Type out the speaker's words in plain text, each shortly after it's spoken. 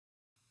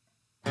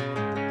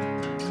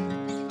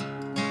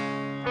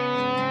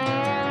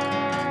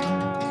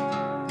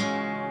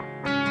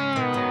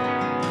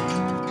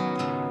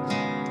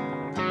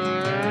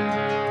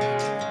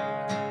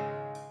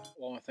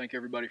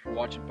everybody for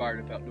watching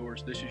Fired Up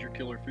Outdoors. This is your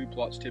Killer Food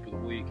Plots tip of the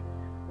week.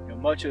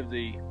 Much of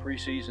the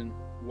preseason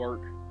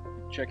work,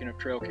 checking of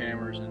trail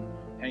cameras and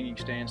hanging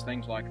stands,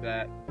 things like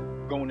that,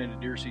 going into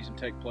deer season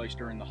take place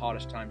during the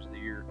hottest times of the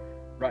year.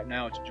 Right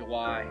now it's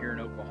July here in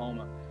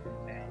Oklahoma,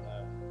 and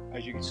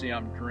as you can see,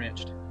 I'm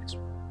drenched. It's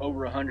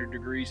over 100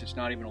 degrees. It's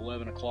not even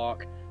 11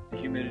 o'clock. The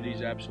humidity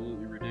is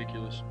absolutely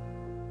ridiculous.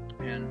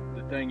 And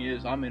the thing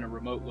is, I'm in a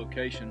remote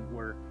location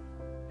where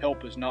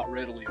help is not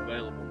readily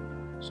available.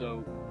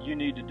 So you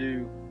need to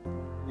do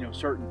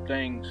certain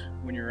things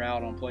when you're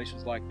out on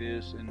places like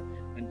this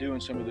and doing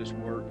some of this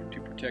work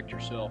to protect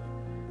yourself.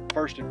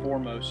 First and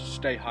foremost,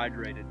 stay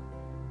hydrated.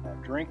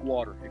 Drink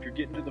water. If you're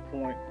getting to the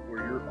point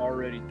where you're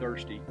already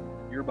thirsty,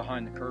 you're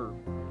behind the curve.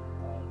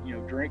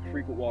 Drink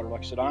frequent water.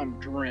 Like I said, I'm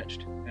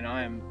drenched and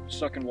I am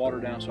sucking water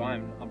down, so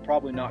I'm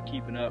probably not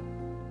keeping up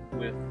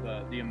with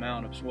the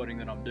amount of sweating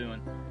that I'm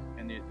doing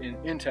and the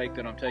intake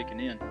that I'm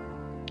taking in.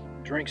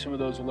 Drink some of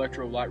those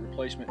electrolyte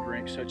replacement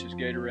drinks such as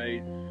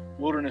Gatorade.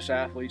 Wilderness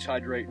athletes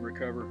hydrate and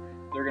recover.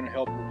 They're going to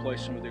help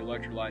replace some of the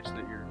electrolytes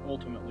that you're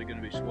ultimately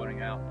going to be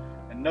sweating out.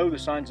 And know the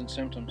signs and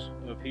symptoms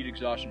of heat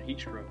exhaustion, heat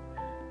stroke.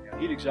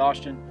 Heat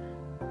exhaustion,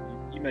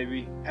 you may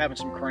be having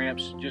some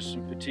cramps, just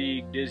some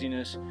fatigue,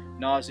 dizziness,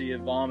 nausea,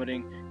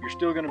 vomiting. You're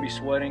still going to be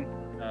sweating,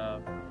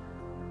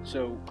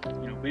 so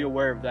be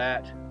aware of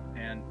that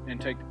and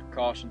take the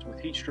precautions. With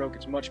heat stroke,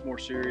 it's much more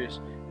serious,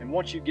 and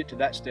once you get to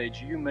that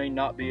stage, you may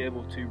not be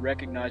able to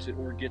recognize it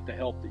or get the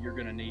help that you're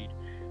going to need.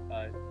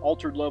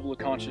 Altered level of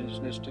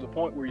consciousness to the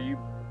point where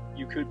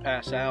you could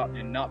pass out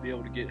and not be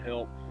able to get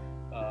help.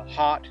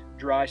 Hot,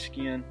 dry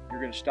skin,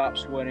 you're going to stop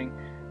sweating,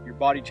 your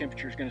body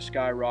temperature is going to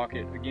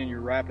skyrocket. Again,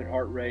 your rapid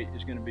heart rate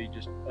is going to be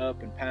just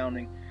up and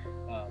pounding.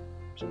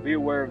 So be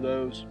aware of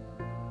those.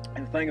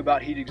 And the thing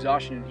about heat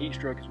exhaustion and heat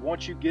stroke is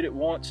once you get it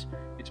once,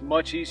 it's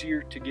much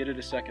easier to get it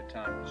a second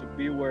time. So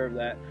be aware of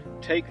that.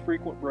 Take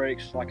frequent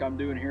breaks like I'm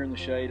doing here in the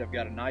shade. I've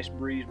got a nice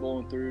breeze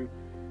blowing through.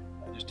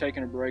 Just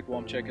taking a break while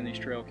I'm checking these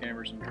trail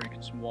cameras and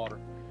drinking some water.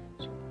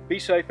 So be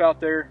safe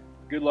out there.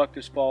 Good luck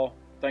this fall.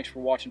 Thanks for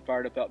watching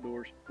Fired Up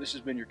Outdoors. This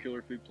has been your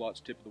Killer Food Plots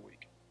tip of the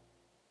week.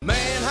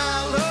 Man,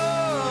 I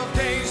love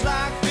days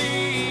like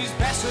these,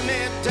 passing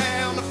it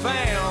down the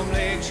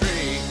family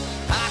tree.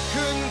 I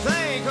couldn't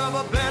think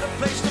of a better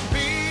place